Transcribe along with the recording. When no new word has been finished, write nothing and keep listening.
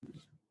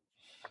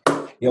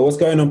Yo, what's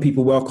going on,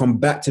 people? Welcome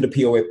back to the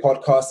POA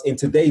podcast. In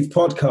today's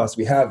podcast,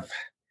 we have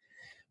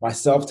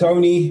myself,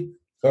 Tony,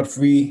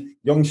 Godfrey,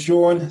 young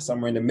Sean,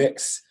 somewhere in the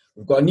mix.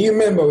 We've got a new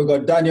member. We've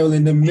got Daniel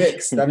in the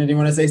mix. Daniel, do you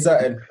want to say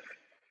something?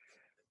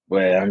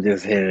 Well, I'm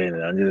just here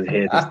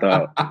to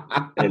start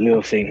a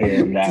little thing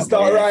here and that. To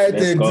start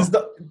rioting,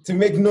 to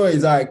make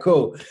noise. All right,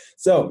 cool.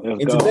 So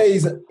in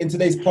today's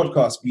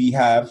podcast, we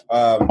have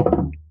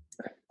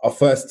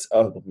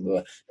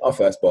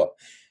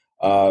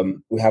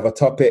we have a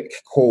topic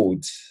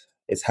called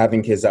 "Is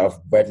having kids out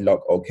of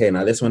wedlock okay?"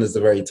 Now, this one is a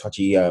very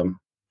touchy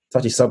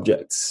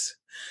subject.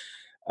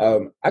 I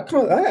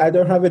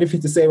don't have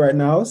anything to say right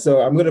now,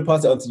 so I'm going to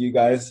pass it on to you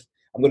guys.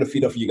 I'm going to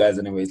feed off you guys,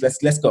 anyways.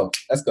 Let's go.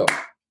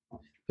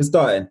 Who's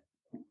starting?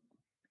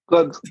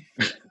 Good.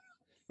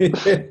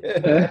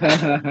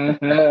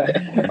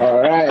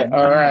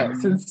 All right.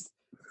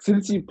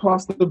 Since you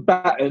passed the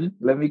baton,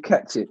 let me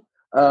catch it.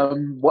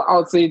 What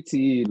I'll say to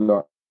you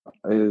lot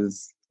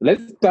is,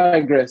 let's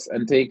digress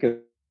and take a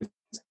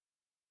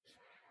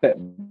step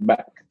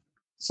back.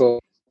 So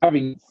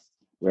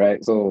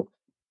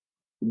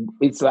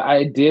it's the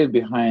idea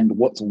behind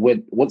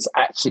what's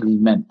actually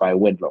meant by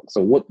wedlock.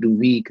 So what do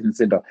we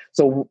consider?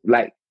 So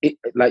like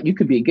you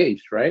could be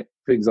engaged, right?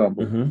 For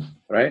example,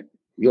 right?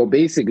 You're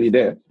basically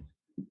there.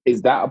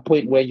 Is that a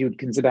point where you'd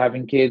consider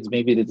having kids?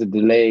 Maybe there's a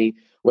delay,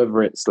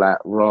 whether it's like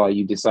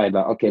you decide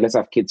like, okay, let's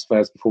have kids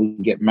first before we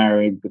get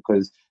married,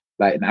 because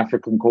like in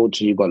African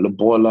culture, you got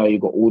lobola, you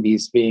got all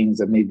these things,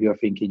 and maybe you're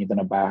thinking you're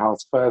gonna buy a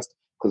house first,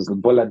 because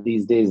lobola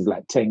these days is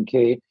like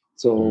 10K.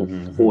 So,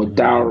 or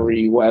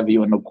dowry, whatever you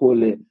want to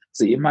call it.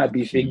 So you might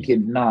be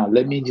thinking,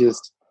 let me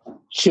just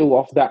chill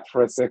off that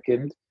for a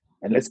second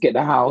and let's get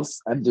the house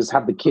and just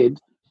have the kid.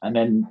 And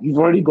then you've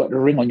already got the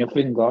ring on your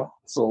finger.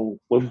 So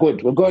we're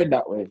good. We're going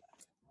that way.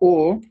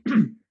 Or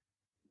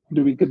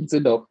do we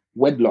consider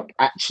wedlock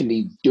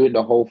actually doing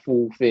the whole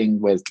full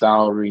thing where it's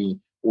dowry,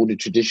 all the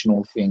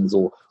traditional things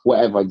or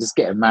whatever, just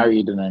getting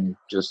married and then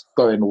just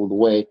going all the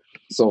way?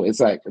 So it's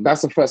like,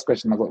 that's the first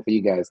question I got for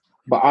you guys.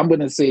 But I'm going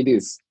to say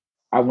this.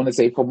 I want to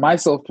say for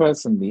myself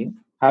personally,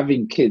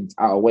 having kids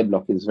out of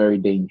wedlock is very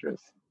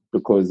dangerous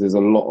because there's a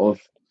lot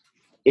of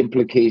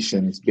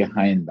implications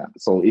behind that.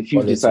 So if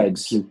you decide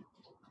to,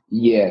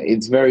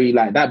 it's very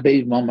like that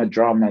baby mama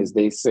drama, as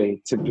they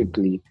say,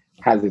 typically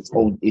has its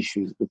own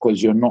issues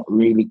because you're not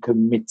really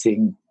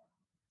committing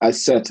a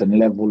certain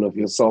level of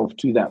yourself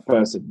to that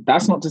person.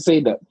 That's not to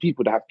say that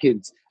people that have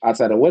kids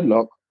outside of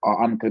wedlock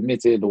are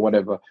uncommitted or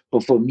whatever.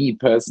 But for me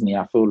personally,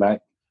 I feel like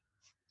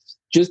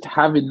just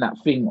having that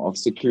thing of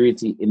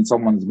security in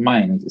someone's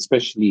mind,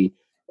 especially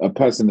a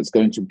person that's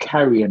going to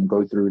carry and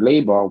go through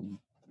labor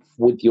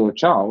with your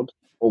child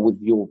or with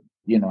your,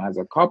 as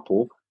a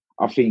couple,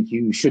 I think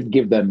you should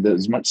give them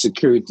as much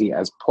security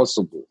as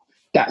possible.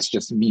 That's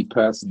just me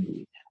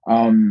personally.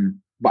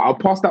 But I'll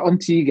pass that on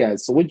to you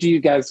guys. So what do you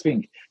guys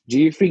think? Do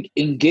you think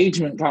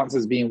engagement counts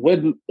as being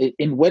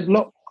in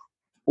wedlock?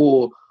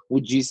 Or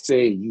would you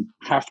say you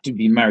have to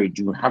be married?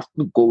 You have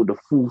to go the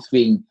full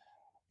thing,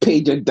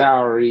 paid your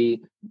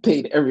dowry,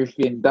 paid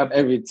everything, done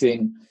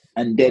everything,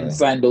 and then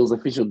sign those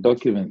official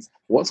documents?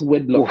 What's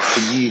wedlock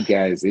for you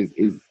guys? Is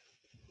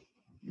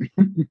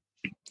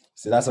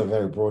See, that's a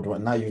very broad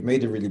one. Now you've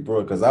made it really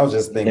broad because I was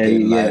just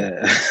thinking,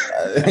 I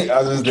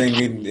was just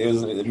thinking it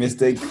was a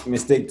mistake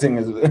thing.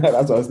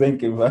 That's what I was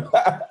thinking.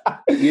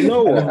 You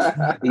know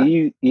what?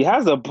 He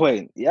has a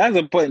point.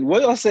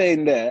 What you're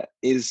saying there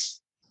is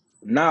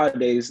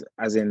nowadays,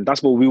 as in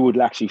that's what we would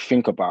actually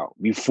think about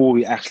before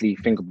we actually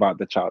think about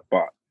the child.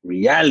 But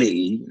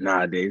reality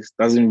nowadays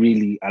doesn't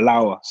really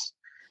allow us,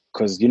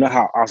 because you know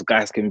how us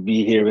guys can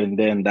be here and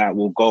then that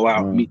we'll go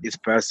out, meet this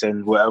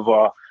person,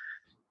 whatever,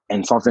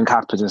 and something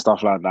happens and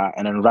stuff like that,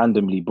 and then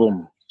randomly,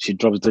 boom, she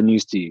drops the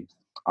news to you,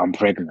 I'm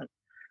pregnant.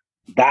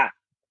 That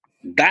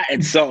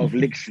itself,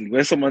 literally,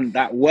 when someone,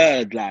 that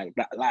word, like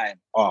that line,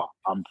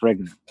 I'm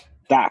pregnant,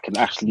 that can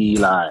actually,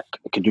 like,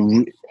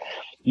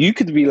 you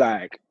could be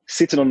like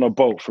sitting on a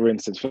boat, for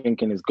instance,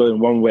 thinking it's going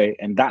one way,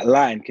 and that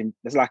line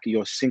that's like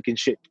you're sinking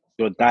ship,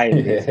 you're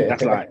dying.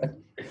 That's like,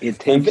 it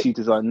takes you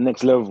to the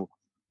next level.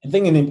 I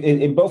think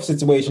in both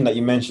situations that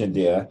you mentioned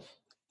there,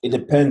 it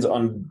depends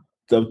on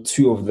the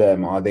two of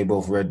them. Are they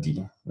both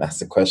ready? That's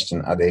the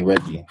question. Are they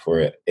ready for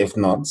it? If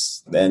not,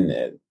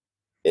 then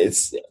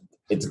it's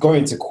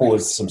going to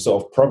cause some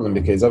sort of problem,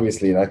 because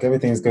obviously, like,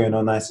 everything's going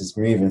on nice and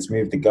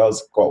smooth. The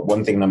girl's got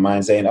one thing in her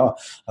mind saying, "Oh,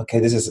 okay,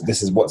 this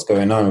is what's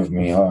going on with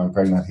me. Oh, I'm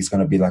pregnant." He's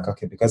going to be like,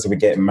 "Okay, because we're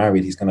getting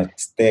married, he's going to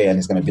stay," and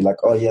he's going to be like,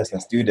 "Oh yes,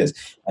 let's do this."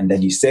 And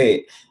then you say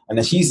it, and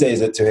then she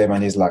says it to him,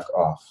 and he's like,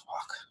 "Oh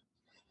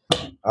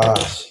fuck,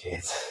 oh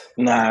shit."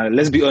 Nah,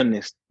 let's be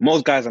honest.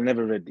 Most guys are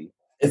never ready.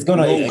 It's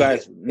gonna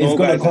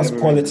cause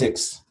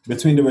politics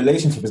between the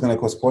relationship. It's gonna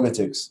cause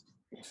politics.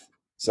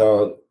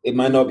 So it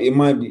might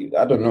be.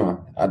 I don't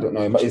know.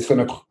 It's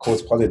gonna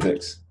cause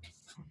politics.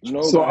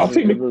 So I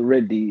think they're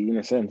ready in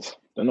a sense.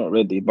 They're not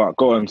ready. But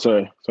go on.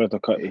 Sorry to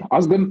cut you.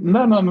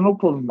 No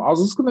problem. I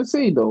was just gonna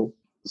say though.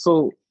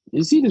 So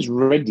you see this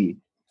 "ready"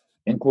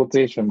 in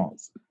quotation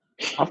marks.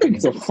 I think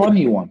it's a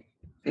funny one,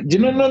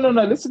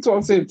 No. Listen to what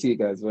I'm saying to you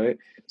guys, right?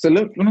 So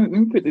let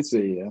me put this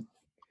way, yeah.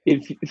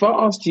 If I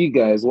asked you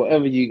guys,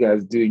 whatever you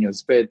guys do in your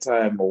spare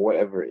time or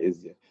whatever it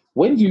is, yeah,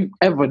 when do you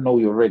ever know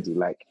you're ready?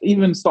 Like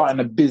even starting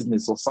a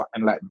business or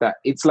something like that,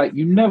 it's like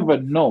you never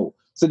know.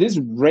 So this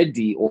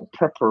ready or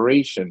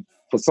preparation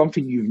for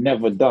something you've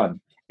never done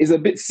is a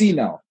bit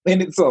senile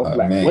in itself.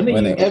 Like Mate, when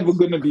are you ever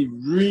gonna be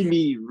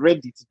really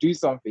ready to do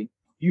something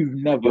you've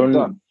never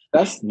done?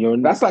 That's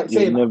like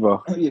saying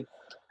never.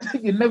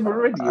 You're never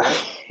ready,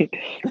 right?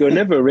 You're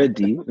never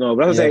ready. No,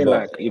 but I'm saying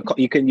like you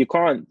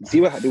can't see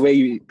the way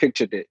you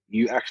pictured it.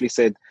 You actually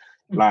said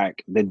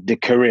like the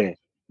career,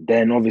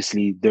 then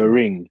obviously the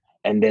ring,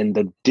 and then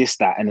the this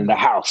that, and then the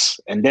house,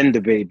 and then the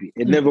baby.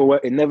 It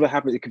never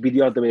happened. It could be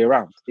the other way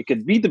around. It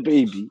could be the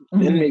baby,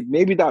 then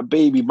maybe that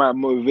baby might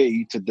motivate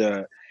you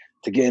to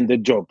get in the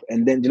job,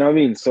 and then you know what I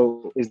mean.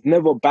 So it's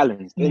never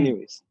balanced.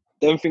 Anyways,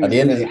 them things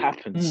it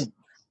happens.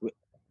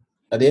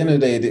 At the end of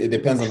the day, it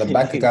depends on the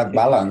bank account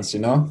balance, you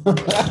know?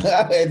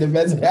 It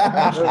depends. It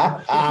depends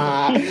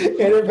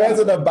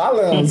on the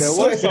balance. There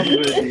was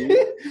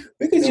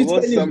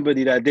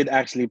somebody that did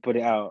actually put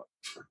it out.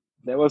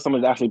 There was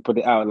somebody that actually put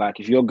it out. Like,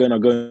 if you're going to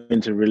go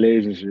into a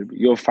relationship,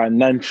 your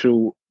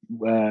financial,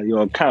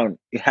 your account,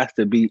 it has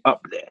to be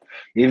up there.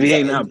 If it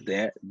ain't up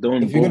there,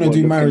 don't. If you're going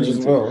to do marriage as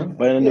well.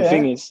 But then the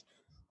thing is,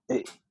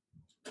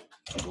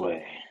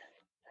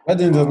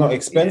 weddings are not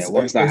expensive.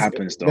 Once that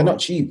happens, though, they're not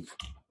cheap.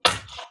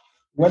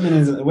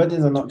 Weddings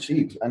are not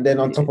cheap, and then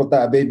on top of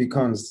that, a baby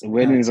comes.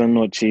 Weddings are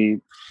not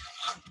cheap.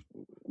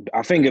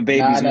 I think a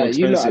baby's more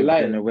expensive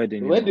than a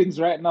wedding. Weddings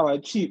right now are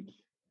cheap.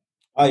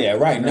 Oh yeah,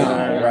 right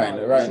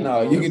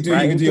now. You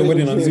can do your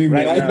wedding on Zoom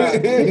right now.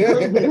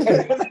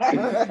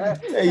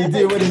 Yeah, you do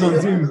your wedding on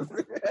Zoom.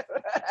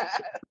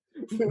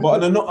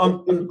 But on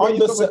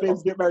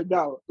the get married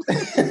now.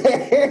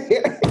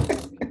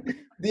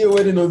 Do your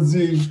wedding on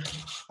Zoom.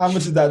 How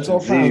much is that?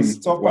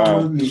 £12. £12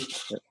 only,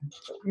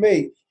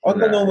 mate.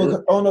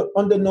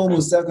 Under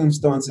normal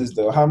circumstances,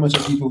 though, how much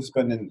are people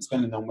spending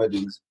on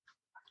weddings?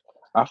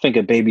 I think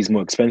a baby's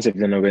more expensive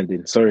than a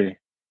wedding. Sorry,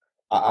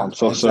 I'm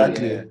so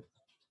sorry.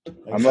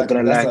 I'm not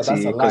gonna lie to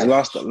you because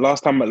last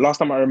time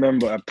I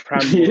remember a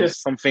pram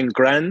was something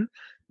grand.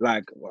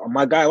 Like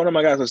one of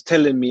my guys was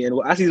telling me, and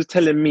as he was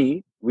telling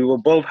me, we were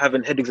both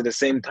having headaches at the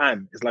same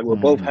time. It's like we're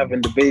both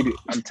having the baby.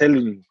 I'm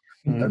telling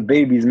you, a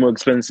baby is more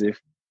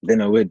expensive than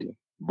a wedding,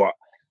 but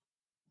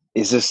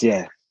it's just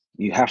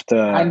you have to.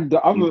 And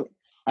the other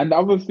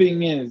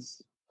thing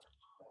is,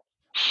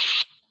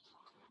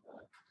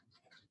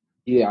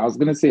 I was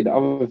gonna say the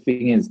other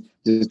thing is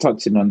just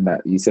touching on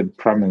that. You said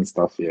pram and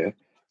stuff. Yeah,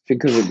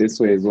 think of it this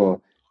way as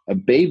well. A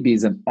baby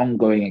is an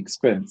ongoing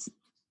expense.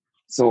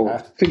 So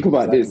think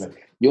about this: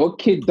 your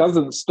kid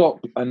doesn't stop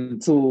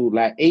until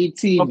like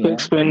 18. Stop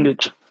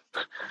expenditure.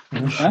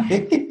 It's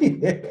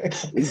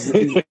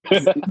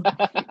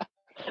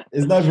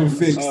not even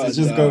fixed. It's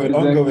just going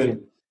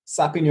ongoing,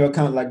 sapping your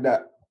account like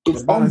that.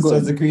 The balance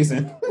starts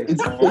decreasing.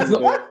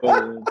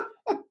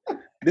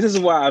 This is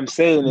why I'm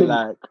saying it.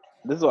 Like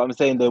this is what I'm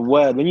saying. The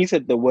word when you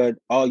said the word,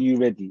 "Are you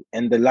ready?"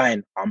 and the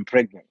line, "I'm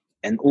pregnant,"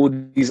 and all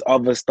these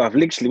other stuff.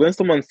 Literally, when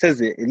someone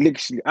says it,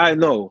 I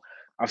know.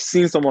 I've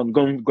seen someone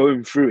going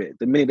through it.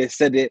 The minute they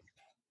said it,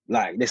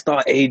 like they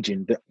start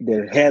aging,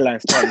 their hairline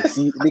starts.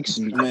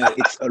 Literally,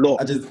 it's a lot.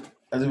 I just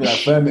be like,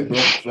 firm it, bro.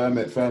 Firm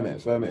it,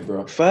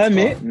 bro. Firm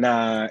it?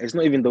 Nah, it's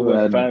not even the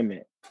word firm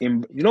it.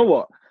 You know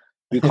what?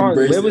 We can't.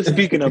 When we're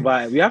speaking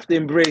about it, we have to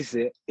embrace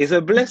it. It's a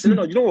blessing.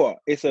 No, you know what?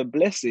 It's a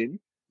blessing.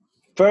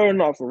 Fair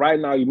enough. Right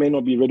now, you may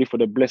not be ready for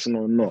the blessing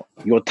or not.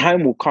 Your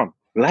time will come,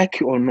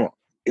 like it or not.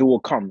 It will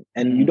come,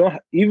 and you don't.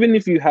 Even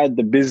if you had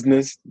the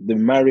business, the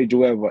marriage, or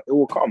whatever, it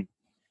will come.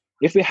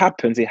 If it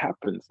happens, it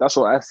happens. That's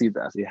what I see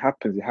that as. It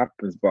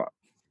happens. But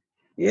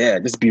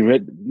just be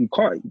ready. You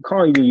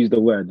can't even use the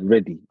word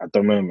ready at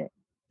the moment.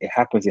 It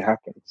happens.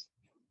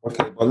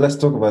 Okay, but let's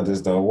talk about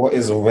this though. What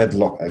is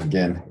wedlock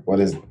again?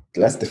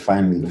 Let's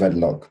define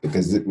wedlock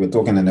because we're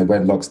talking in the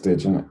wedlock stage,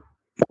 isn't it?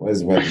 What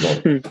is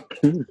wedlock?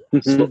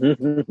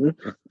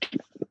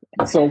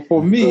 So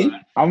for me,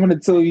 I'm gonna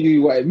tell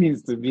you what it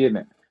means to be in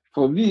it.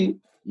 For me,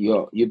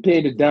 you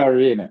pay the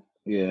dowry in it.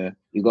 Yeah,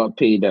 you got to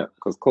pay that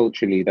because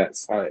culturally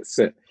that's how it's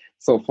set.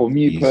 So for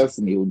me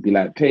personally, it would be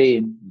like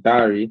paying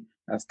dowry.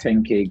 That's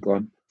 10K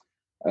gone.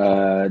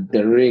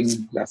 The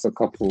ring, that's a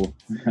couple.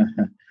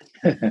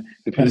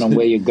 Depending on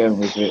where you're going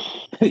with it,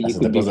 you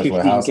could be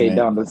 15K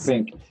down the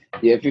sink.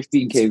 Yeah,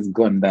 15K is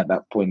gone at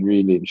that point,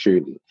 really and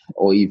truly,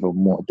 or even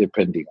more,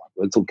 depending on.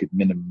 We're talking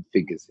minimum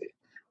figures here.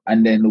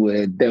 And then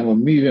we're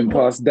moving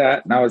past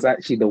that. Now it's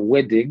actually the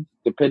wedding,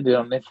 depending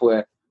on if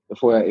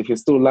you're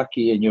still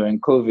lucky and you're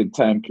in COVID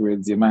time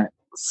periods, you might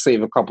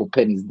save a couple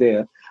pennies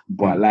there.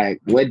 But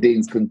like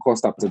weddings can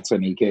cost up to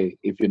 20K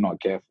if you're not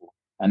careful,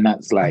 and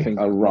that's like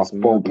a rough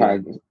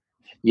ballpark.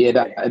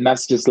 Yeah,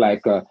 that's just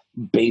like a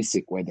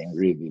basic wedding,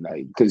 really.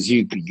 Like because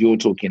you're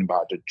talking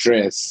about the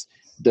dress,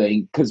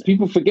 because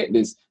people forget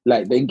this.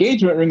 Like the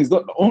engagement ring is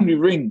not the only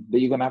ring that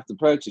you're gonna have to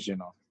purchase. You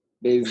know,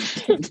 There's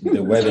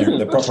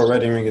the proper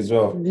wedding ring as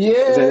well. Yeah,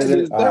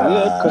 there's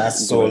that.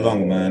 That's so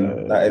long,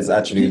 man. That is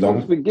actually People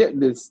long. forget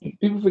this.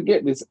 People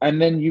forget this,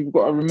 and then you've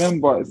got to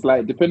remember, it's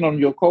like depending on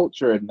your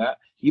culture and that,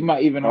 you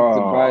might even have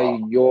to buy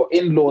your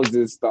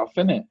in-laws' stuff,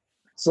 innit?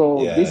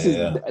 So this is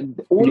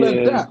all of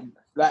that.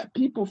 Like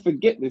people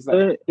forget this.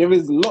 Like there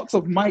is lots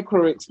of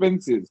micro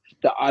expenses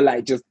that are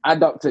like just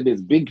add up to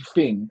this big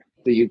thing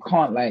that you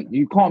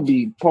can't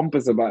be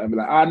pompous about and be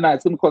like, no,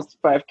 it's gonna cost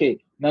 5K.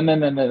 No,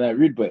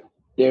 rude boy.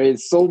 There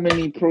is so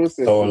many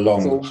processes, so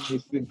long. so many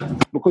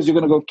things, because you're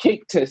gonna go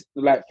cake test,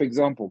 like for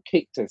example,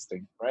 cake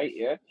testing, right?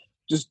 Yeah,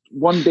 just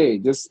one day,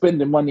 just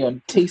spending money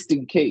on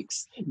tasting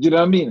cakes. Do you know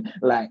what I mean?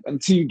 Like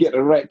until you get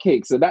the right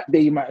cake. So that day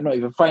you might not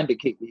even find the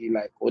cake that you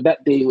like, or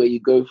that day where you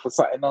go for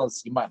something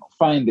else, you might not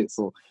find it.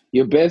 So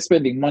you're bare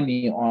spending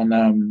money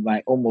on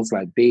like almost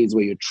like days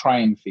where you're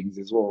trying things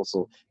as well.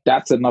 So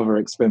that's another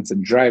expense,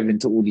 and driving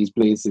to all these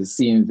places,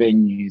 seeing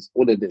venues,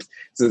 all of this.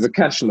 So there's a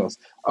cash loss.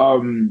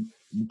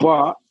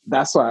 But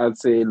that's why I'd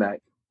say,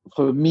 like,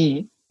 for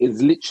me, it's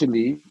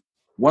literally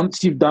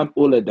once you've done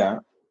all of that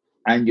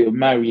and you're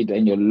married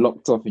and you're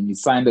locked off and you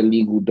signed a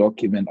legal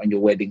document on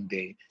your wedding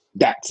day,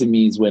 that to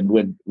me is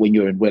when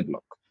you're in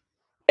wedlock.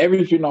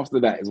 Everything after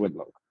that is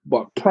wedlock.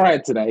 But prior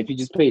to that, if you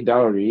just pay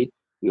dowry,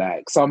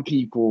 like some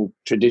people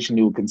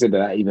traditionally will consider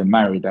that even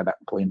married at that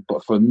point.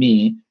 But for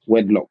me,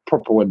 wedlock,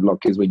 proper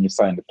wedlock is when you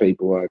sign the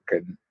paperwork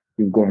and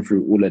you've gone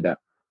through all of that.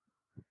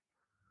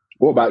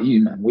 What about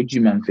you, man? What do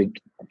you, man, think?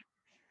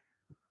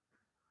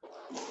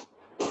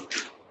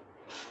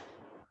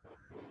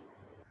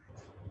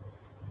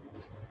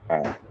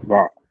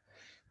 But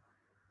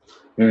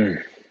so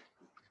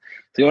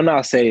you're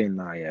now saying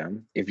now,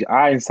 if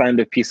I signed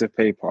a piece of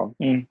paper,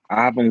 I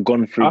haven't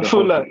gone through. I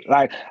feel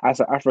like as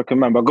an African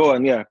man. But go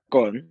on,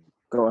 go on,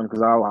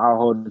 because I'll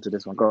hold on to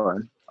this one. Go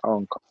on, I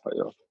won't cut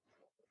you off.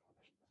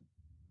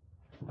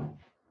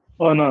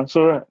 Oh no, it's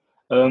alright.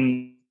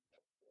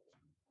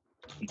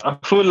 I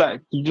feel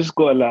like you just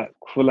got like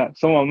for like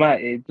someone my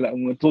age, like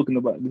when we're talking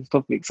about this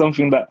topic,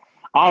 something that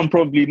I'm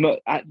probably not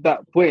at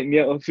that point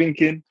yet of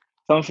thinking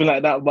something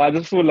like that. But I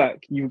just feel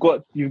like you've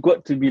got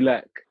to be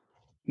like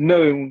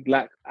knowing,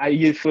 like, are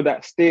you for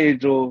that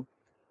stage, or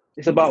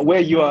it's about where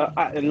you are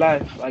at in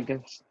life, I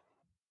guess.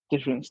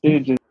 Different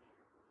stages.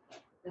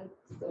 I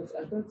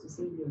got to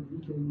say you're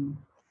vegan.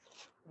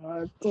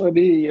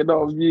 Tony, you're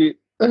not on mute.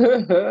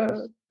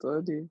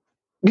 Tony.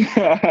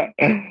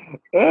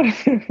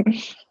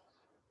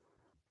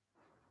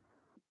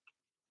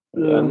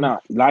 Nah,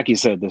 like you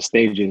said, the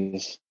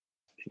stages.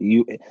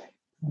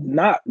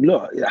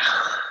 Look,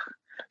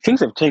 things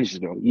have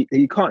changed, though.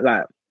 You can't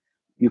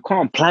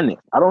plan it.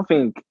 I don't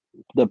think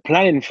the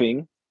planning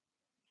thing.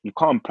 You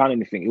can't plan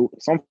anything.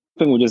 Something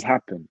will just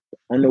happen.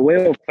 On the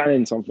way of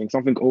planning something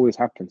always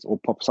happens or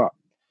pops up.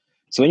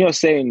 So when you're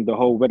saying the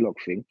whole wedlock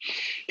thing,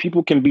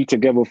 people can be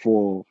together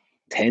for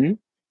 10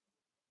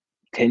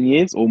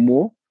 years or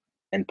more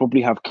and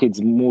probably have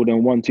kids, more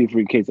than 1, 2,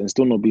 3 kids, and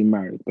still not be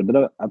married.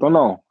 But I don't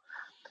know.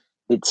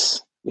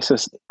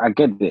 I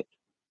get it.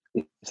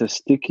 It's a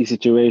sticky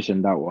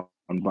situation, that one.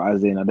 But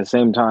as in, at the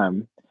same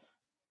time,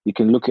 you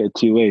can look at it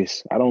 2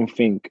 ways. I don't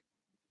think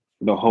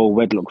the whole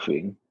wedlock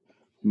thing,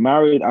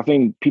 married, I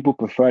think people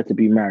prefer to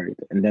be married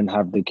and then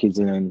have the kids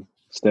and then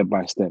step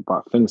by step.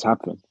 But things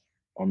happen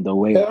on the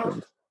way of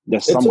things.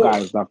 There's some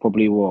guys that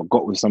probably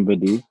got with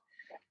somebody,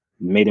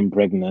 made them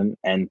pregnant,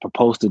 and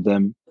proposed to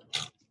them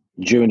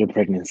during the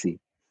pregnancy.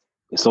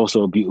 It's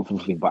also a beautiful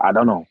thing. But I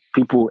don't know.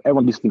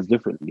 Everyone does things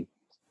differently.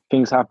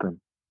 Things happen.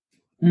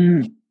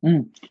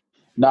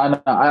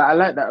 No, I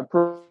like that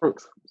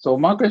approach. So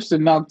my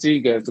question now to you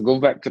guys, to go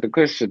back to the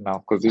question now,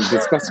 because we've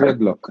discussed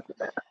wedlock.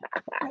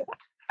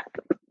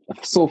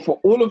 So for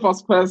all of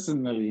us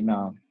personally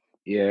now,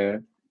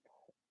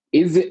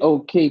 is it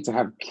okay to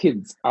have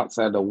kids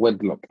outside of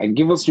wedlock? And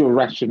give us your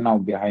rationale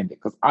behind it,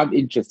 because I'm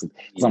interested.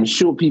 Because I'm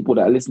sure people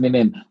that are listening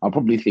in are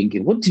probably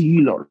thinking, what do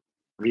you lot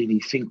really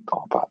think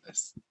about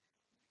this?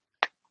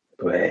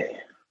 Wait,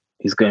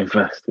 he's going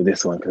first with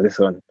this one, because this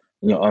one,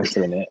 when you're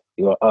answering it,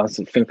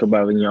 think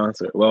about when you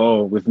answer it.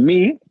 Well, with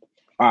me,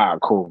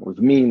 cool. With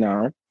me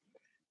now,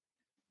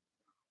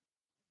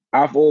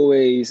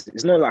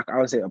 it's not like I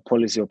would say a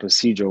policy or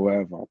procedure or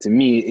whatever. To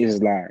me, it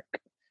is like,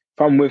 if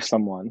I'm with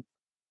someone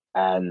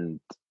and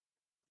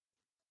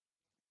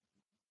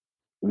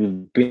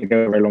we've been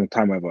together for a long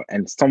time, whatever,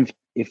 and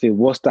if it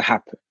was to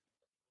happen,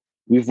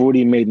 we've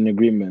already made an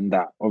agreement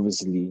that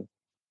obviously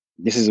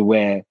this is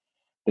where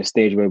the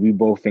stage where we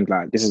both think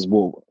like this is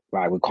what,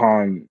 like, we're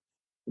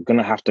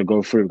gonna have to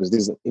go through,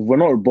 because if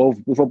we're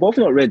both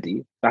not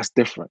ready, that's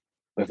different.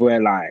 But if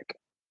we're like,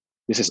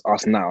 this is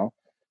us now,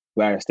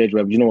 we're at a stage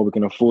where you know what, we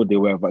can afford it,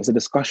 whatever. It's a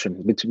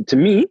discussion. To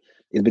me,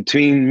 it's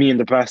between me and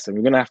the person.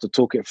 We're gonna have to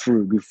talk it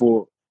through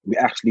before we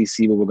actually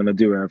see what we're gonna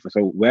do, whatever.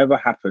 So whatever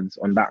happens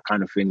on that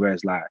kind of thing, where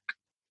it's like,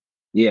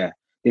 this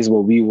is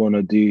what we want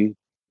to do,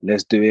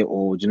 let's do it.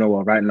 Or do you know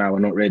what, right now we're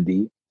not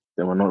ready,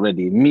 then we're not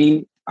ready.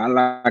 Me, I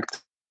like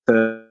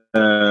to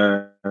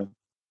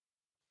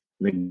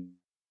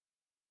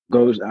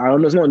goes. I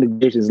don't know. It's not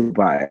negotiations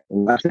about it.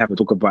 We actually have to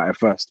talk about it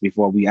first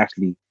before we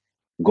actually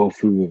go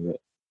through with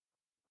it.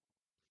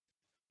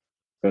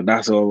 So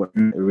that's all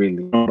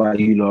really. Not about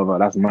you, Lover.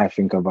 That's my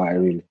think about it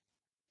really.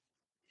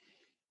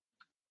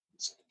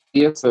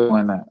 Yes, so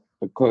why not?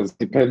 Because it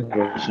depends on the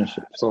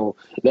relationship. So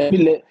let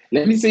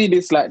me say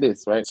this like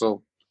this, right?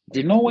 So do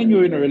you know when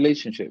you're in a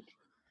relationship,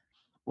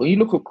 when you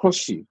look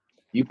across you,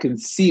 you can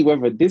see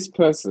whether this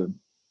person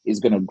is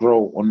gonna grow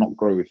or not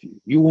grow with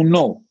you. You will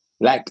know.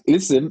 Like,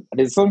 listen,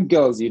 there's some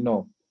girls,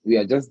 we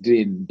are just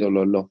doing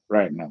dololo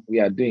right now. We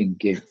are doing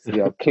games.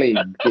 We are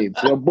playing games.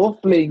 We are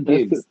both playing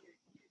games.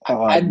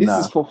 And this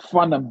is for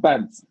fun and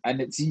bands, and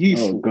it's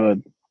useful. Oh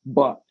God.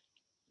 But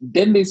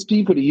then there's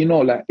people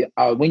that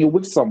when you're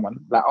with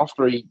someone, like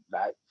after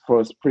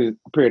for a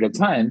period of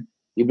time,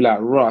 you'll be like,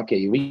 right,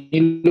 okay. When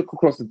you look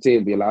across the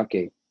table, you're like,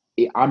 okay,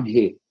 I'm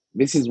here.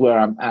 This is where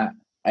I'm at.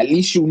 At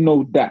least you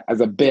know that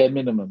as a bare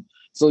minimum.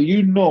 So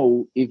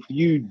if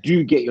you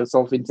do get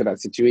yourself into that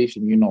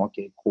situation,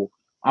 okay, cool.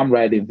 I'm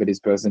riding for this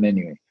person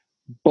anyway.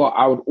 But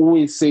I would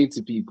always say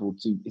to people,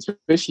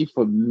 especially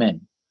for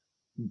men,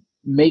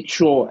 make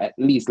sure at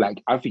least,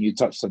 like I think you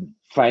touched on,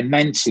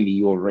 financially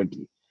you're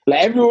ready.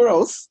 Like everywhere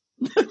else,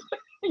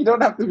 you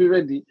don't have to be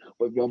ready.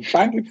 But if your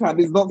bank account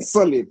is not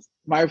solid,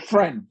 my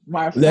friend,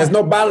 there's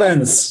no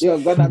balance. You're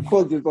gonna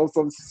cause yourself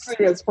some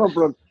serious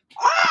problems.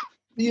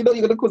 You're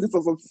gonna cause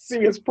yourself some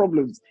serious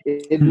problems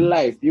in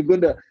life.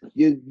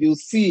 You'll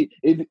see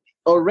it.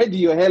 Already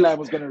your hairline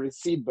was going to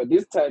recede, but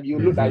this time you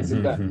look like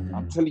Zidane.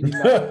 I'm telling you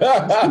now,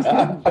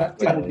 that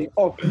thing will be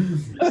off.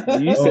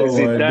 You said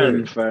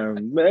Zidane,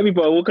 fam.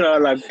 Everybody walking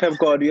out like Pep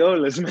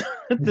Guardiola's, man.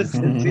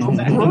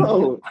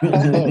 Bro,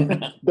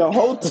 the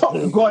whole top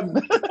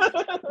gone.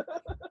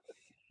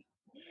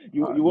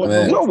 you want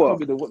to know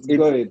what's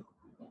going?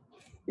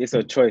 It's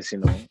a choice,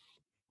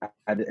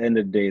 At the end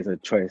of the day, it's a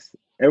choice.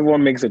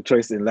 Everyone makes a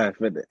choice in life,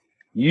 isn't it?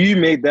 You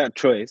made that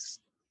choice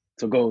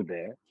to go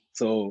there,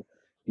 so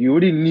you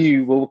already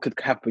knew what could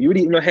happen. You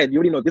already in your head, you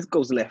already know this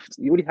goes left.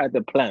 You already had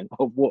the plan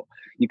of what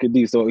you could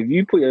do. So if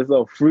you put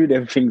yourself through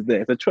them things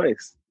there, it's a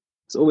choice.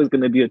 It's always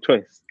going to be a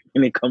choice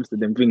when it comes to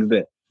them things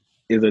there.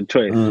 It's a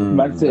choice.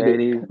 Man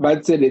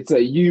said it's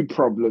a you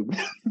problem.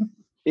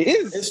 It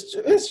is.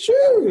 It's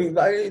true.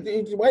 Like,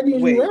 why do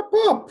you wrap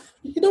up?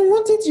 You don't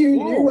want it.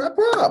 You wrap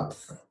up.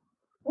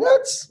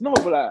 What? No,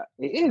 but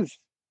it is.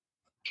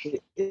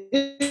 It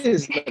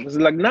is.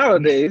 Like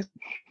nowadays,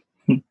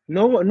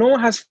 no one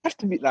has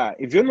to be like.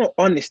 If you're not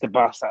honest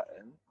about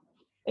something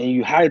and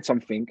you hide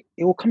something,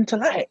 it will come to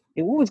light.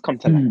 It will always come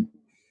to light.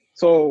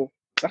 So,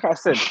 like I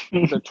said,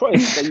 it's a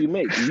choice that you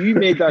make. You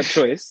made that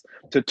choice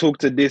to talk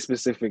to this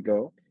specific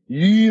girl.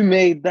 You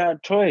made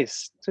that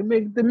choice to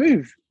make the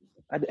move.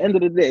 At the end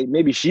of the day,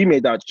 maybe she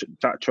made that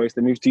choice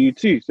to move to you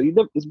too. So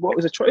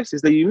it's a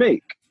choices that you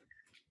make.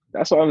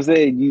 That's what I'm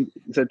saying.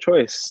 It's a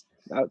choice.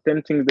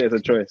 Them things there's a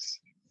choice.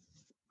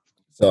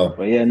 So,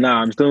 but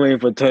I'm still waiting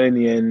for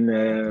Tony and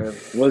I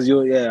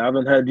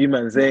haven't heard you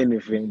man say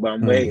anything, but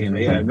I'm waiting.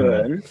 Go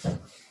on.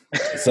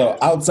 So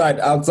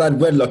outside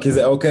wedlock, is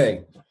it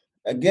okay?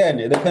 Again,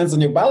 it depends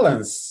on your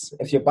balance.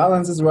 If your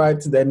balance is right,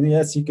 then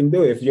yes, you can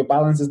do it. If your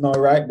balance is not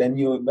right, then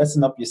you're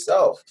messing up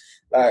yourself.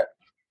 Like,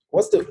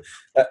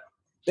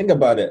 think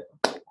about it.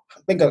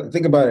 Think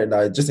about it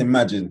now. Just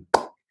imagine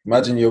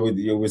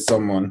you're with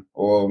someone,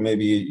 or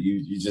maybe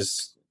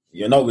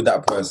you're not with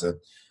that person,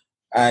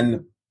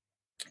 and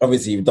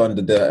obviously you've done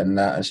the dirt and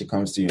that, and she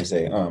comes to you and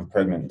say, "Oh, I'm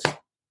pregnant."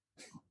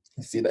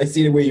 I see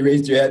the way you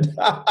raised your head.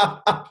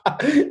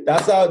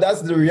 That's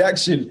the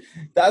reaction.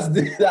 That's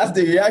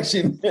the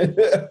reaction.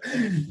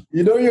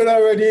 You're not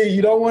ready.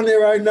 You don't want it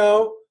right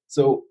now.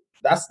 So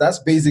that's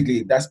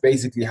basically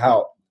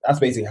how I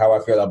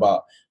feel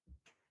about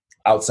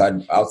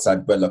outside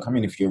wedlock. I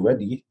mean, if you're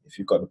ready, if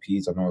you've got the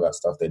P's and all that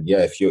stuff, then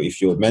yeah. If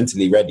you're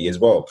mentally ready as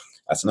well,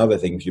 that's another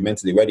thing. If you're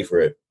mentally ready for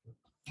it,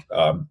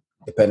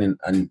 depending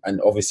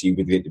and obviously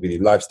with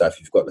your lifestyle, if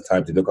you've got the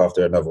time to look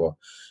after another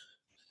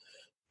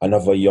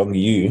young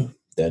you,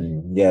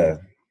 then yeah,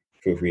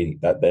 feel free.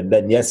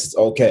 Then yes, it's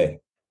okay.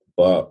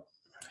 But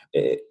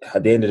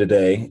at the end of the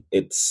day,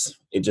 it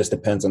just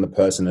depends on the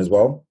person as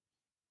well,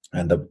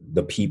 and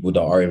the people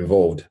that are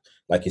involved.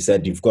 Like you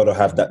said, you've got to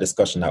have that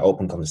discussion, that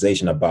open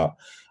conversation about,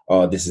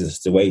 this is a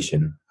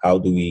situation. How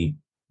do we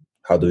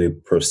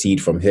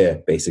proceed from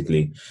here?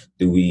 Basically,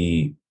 do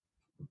we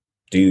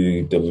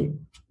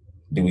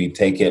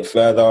take it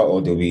further,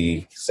 or do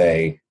we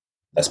say,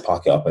 let's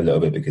park it up a little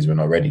bit because we're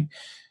not ready?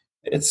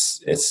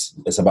 It's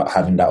about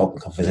having that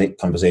open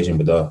conversation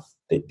with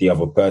the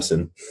other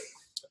person.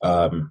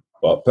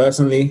 But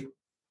personally,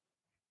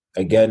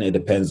 again, it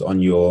depends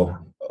on your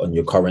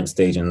current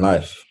stage in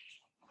life.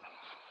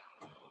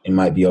 It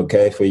might be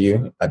okay for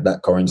you at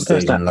that current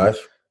stage in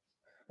life,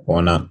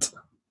 or not.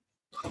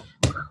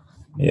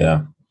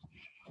 Yeah.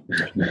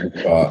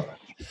 But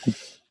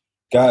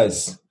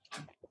guys,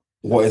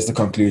 what is the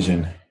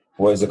conclusion?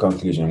 What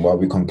are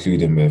we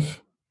concluding with?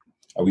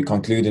 Are we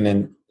concluding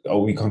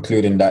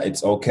that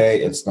it's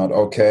okay, it's not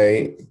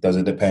okay? Does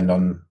it depend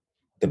on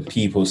the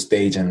people's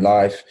stage in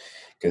life?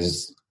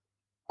 Because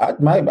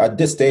At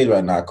this stage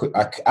right now,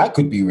 I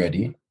could be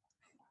ready.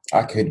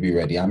 I could be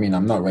ready. I mean,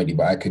 I'm not ready,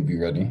 but I could be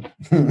ready.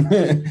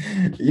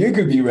 You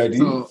could be ready.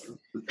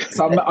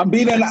 So I'm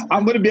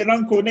going to be an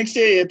uncle next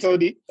year,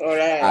 Tony. All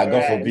right.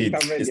 God forbid.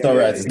 It's not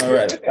right. It's not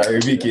right. I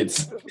rebuke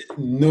it.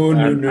 No.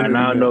 I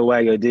now know why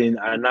you're doing.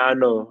 I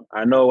know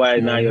why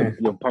now you're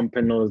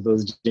pumping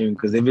those gym,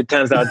 because if it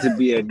turns out to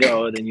be a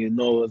girl, then you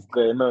know what's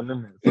going on,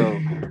 isn't it? So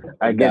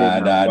I get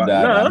it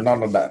now.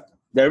 None of that.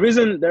 There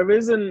isn't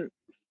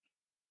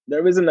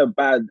a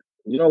bad.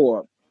 You know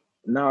what?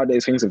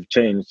 Nowadays things have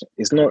changed.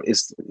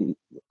 It's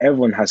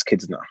everyone has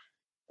kids now.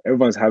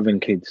 Everyone's having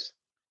kids.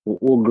 We're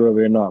all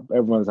growing up.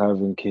 Everyone's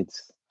having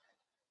kids.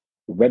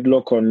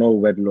 Wedlock or no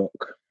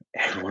wedlock,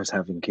 everyone's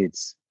having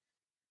kids.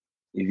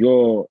 I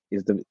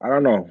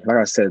don't know, like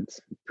I said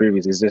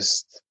previously, it's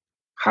just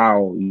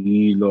how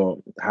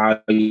you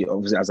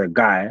obviously as a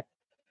guy,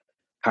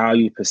 how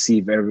you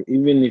perceive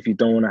even if you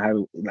don't want to have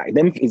like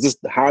them, it's just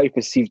how you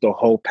perceive the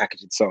whole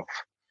package itself.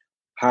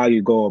 How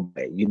you go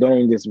about it. You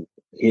don't just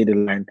hear the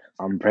line,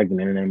 I'm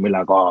pregnant, and then be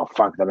like, oh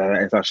fuck that,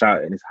 and start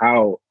shouting. It's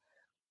how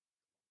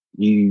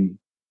you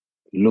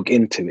look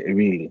into it,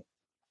 really.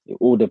 It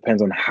all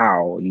depends on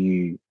how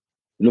you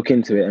look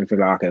into it and feel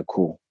like, okay,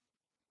 cool.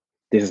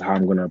 This is how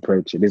I'm going to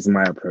approach it. This is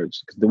my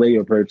approach. Because the way you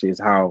approach it is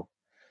how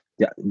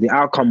the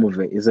outcome of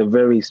it is a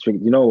very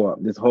strict. You know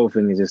what? This whole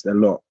thing is just a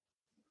lot.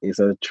 It's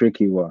a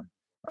tricky one.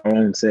 I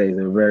won't say it's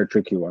a very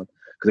tricky one.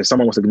 Because if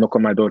someone was to knock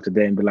on my door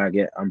today and be like,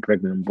 yeah, I'm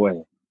pregnant,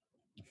 boy,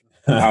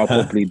 I'll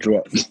probably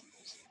drop.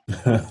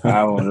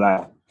 I won't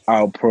lie.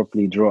 I'll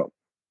probably drop.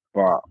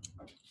 But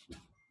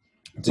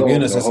to be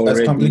honest, as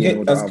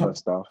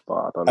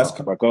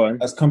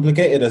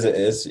complicated as it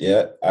is,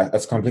 yeah,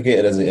 as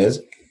complicated as it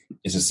is,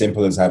 it's as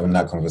simple as having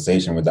that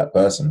conversation with that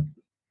person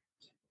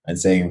and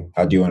saying,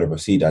 how do you want to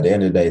proceed? At the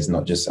end of the day, it's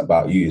not just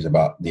about you, it's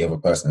about the other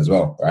person as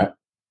well, right?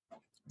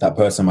 That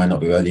person might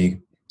not be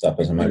ready. That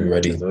person might be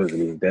ready.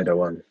 They're the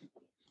one.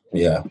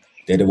 Yeah,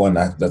 they're the one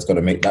that's got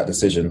to make that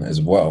decision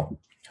as well.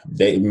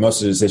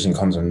 Most of the decision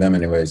comes from them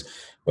anyways,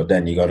 but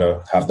then you got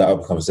to have that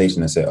open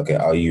conversation and say, okay,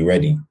 are you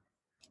ready?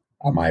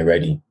 Am I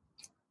ready?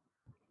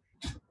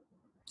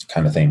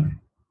 Kind of thing,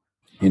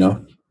 you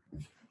know?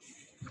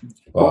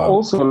 But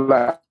also,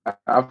 like,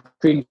 I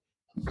think,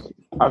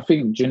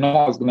 do you know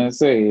what I was going to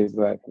say is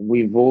like,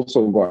 we've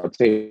also got to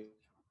take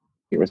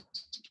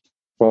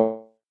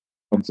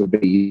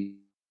responsibility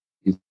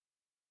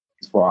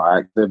for our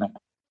accident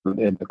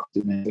and the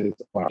consequences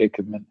of our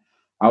predicament.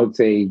 I would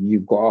say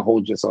you've got to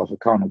hold yourself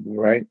accountable,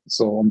 right?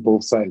 So on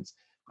both sides,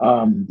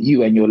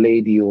 you and your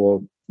lady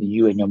or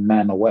you and your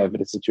man or whatever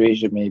the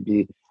situation may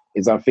be,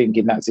 is I think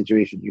in that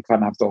situation, you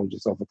kind of have to hold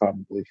yourself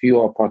accountable. If you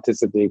are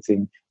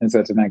participating in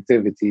certain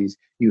activities,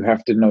 you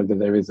have to know that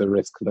there is a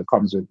risk that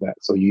comes with that.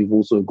 So you've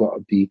also got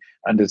to be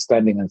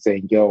understanding and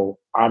saying, yo,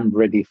 I'm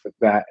ready for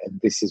that. And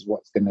this is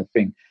what's going to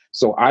think.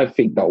 So I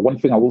think that one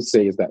thing I will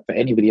say is that for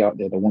anybody out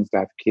there that wants to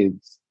have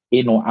kids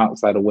in or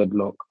outside of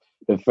wedlock,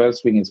 the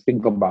first thing is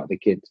think about the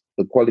kid,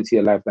 the quality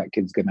of life that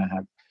kid's going to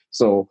have.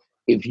 So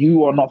if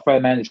you are not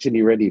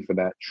financially ready for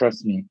that,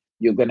 trust me,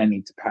 you're going to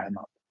need to pattern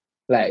up.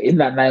 Like in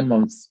that 9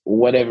 months,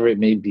 whatever it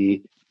may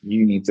be,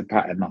 you need to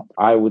pattern up.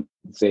 I would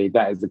say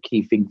that is the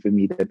key thing for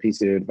me. The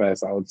piece of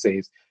advice I would say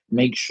is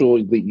make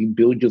sure that you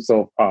build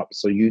yourself up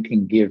so you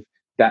can give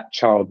that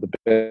child the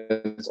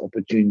best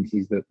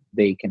opportunities that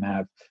they can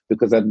have.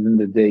 Because at the end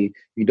of the day,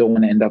 you don't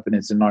want to end up in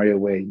a scenario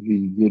where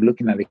you're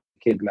looking at a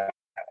kid like,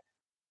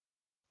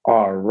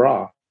 oh,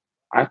 rah,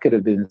 I could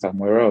have been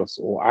somewhere else,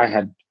 or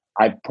I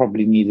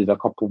probably needed a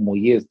couple more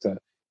years to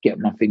get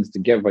my things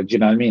together. Do you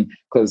know what I mean?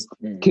 Because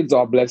kids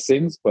are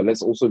blessings, but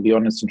let's also be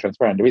honest and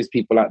transparent. There is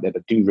people out there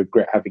that do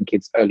regret having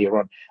kids earlier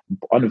on.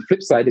 On the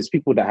flip side, there's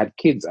people that had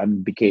kids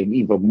and became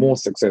even more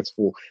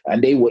successful,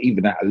 and they were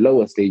even at a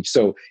lower stage.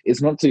 So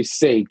it's not to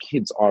say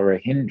kids are a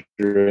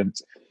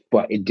hindrance,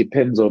 but it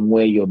depends on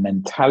where your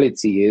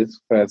mentality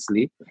is,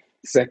 firstly.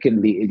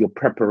 Secondly, your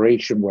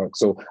preparation work.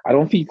 So I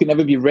don't think you can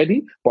ever be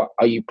ready, but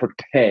are you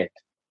prepared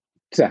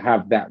to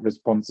have that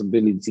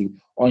responsibility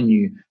on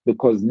you?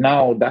 Because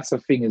now that's a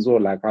thing as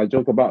well. Like I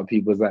joke about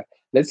people, it's like,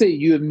 let's say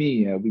you and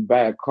me, we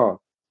buy a car,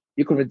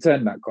 you can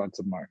return that car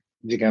tomorrow.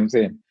 Do you get what I'm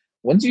saying?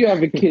 Once you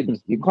have a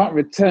kid, you can't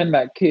return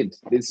that kid.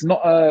 It's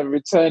not a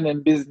return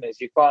in business.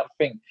 You can't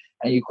think,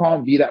 and you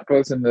can't be that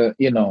person that,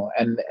 you know,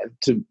 and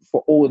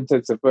for all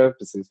intents and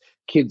purposes,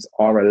 kids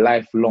are a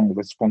lifelong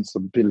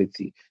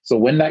responsibility. So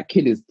when that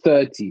kid is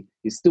 30,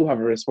 you still have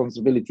a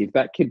responsibility. If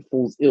that kid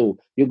falls ill,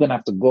 you're going to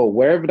have to go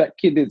wherever that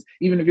kid is.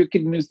 Even if your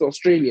kid moves to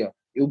Australia,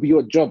 it'll be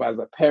your job as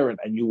a parent,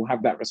 and you will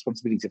have that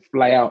responsibility to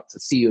fly out to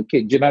see your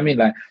kid. Do you know what I mean?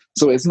 Like,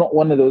 so it's not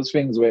one of those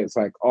things where it's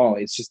like, oh,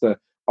 it's just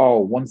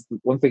once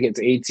they get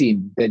to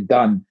 18, they're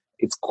done.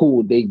 It's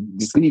cool. They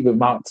just leave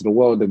them out to the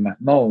world and that.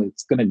 No,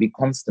 it's going to be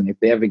constant. If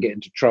they ever get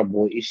into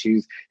trouble or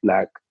issues,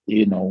 like,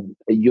 you know,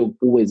 you're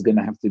always going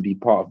to have to be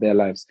part of their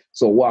lives.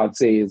 So what I'd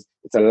say is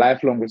it's a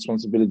lifelong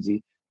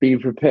responsibility. Be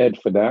prepared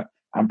for that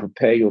and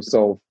prepare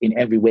yourself in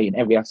every way, in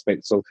every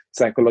aspect. So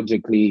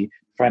psychologically,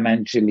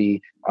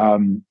 financially,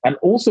 and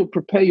also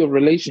prepare your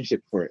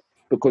relationship for it.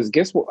 Because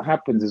guess what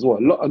happens is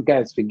what a lot of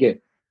guys forget: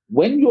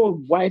 when your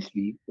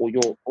wifey or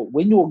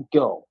when your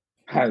girl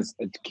has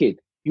a kid,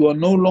 you are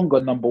no longer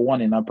number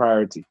one in our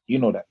priority. You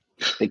know that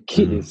the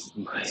kid is.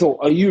 So,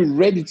 are you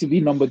ready to be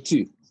number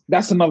two?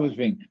 That's another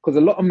thing, because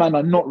a lot of men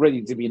are not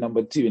ready to be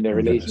number two in their 100%.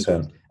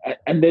 relationships.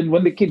 And then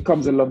when the kid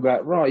comes along,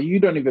 like, bro, you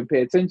don't even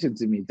pay attention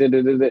to me.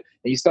 And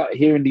you start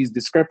hearing these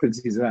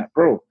discrepancies, and like,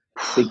 bro,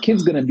 the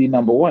kid's gonna be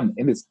number one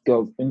in this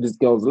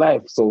girl's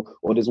life,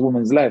 or this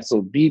woman's life.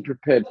 So be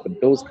prepared for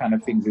those kind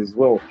of things as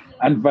well,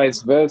 and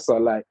vice versa.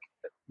 Like,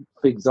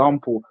 for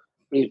example,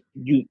 if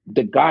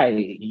the guy,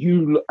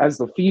 you as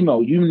the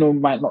female,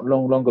 might not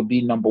no longer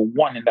be number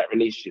one in that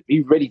relationship.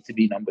 Be ready to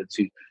be number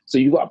two. So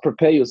you got to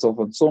prepare yourself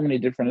on so many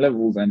different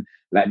levels. And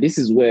like, this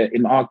is where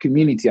in our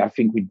community, I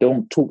think we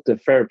don't talk to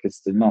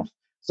therapists enough.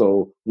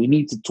 So we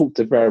need to talk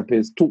to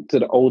therapists, talk to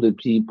the older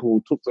people,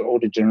 talk to the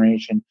older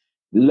generation,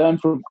 learn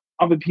from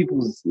other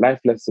people's life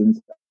lessons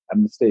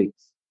and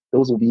mistakes.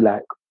 Those will be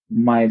like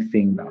my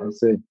thing that I would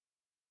say.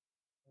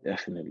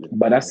 Definitely.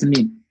 But that's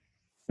me.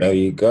 There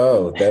we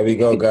go,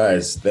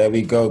 guys.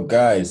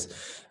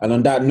 And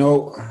on that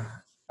note,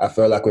 I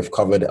feel like we've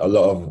covered a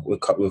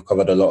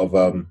lot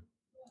of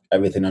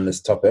everything on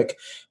this topic.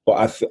 But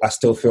I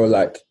still feel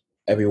like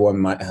everyone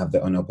might have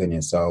their own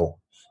opinion. So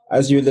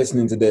as you're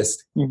listening to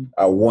this,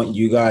 I want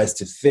you guys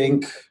to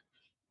think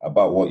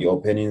about what your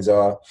opinions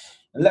are.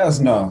 And let us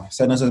know.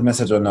 Send us a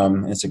message on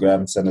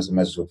Instagram. Send us a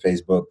message on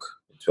Facebook,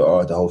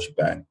 Twitter, the whole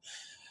shebang.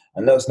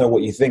 And let us know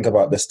what you think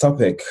about this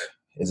topic.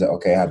 Is it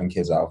okay having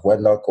kids out of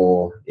wedlock,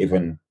 or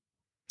even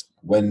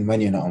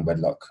when you're not on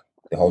wedlock?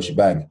 The whole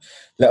shebang.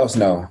 Let us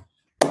know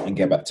and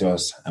get back to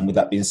us. And with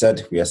that being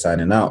said, we are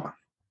signing out.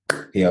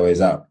 PO is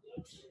out.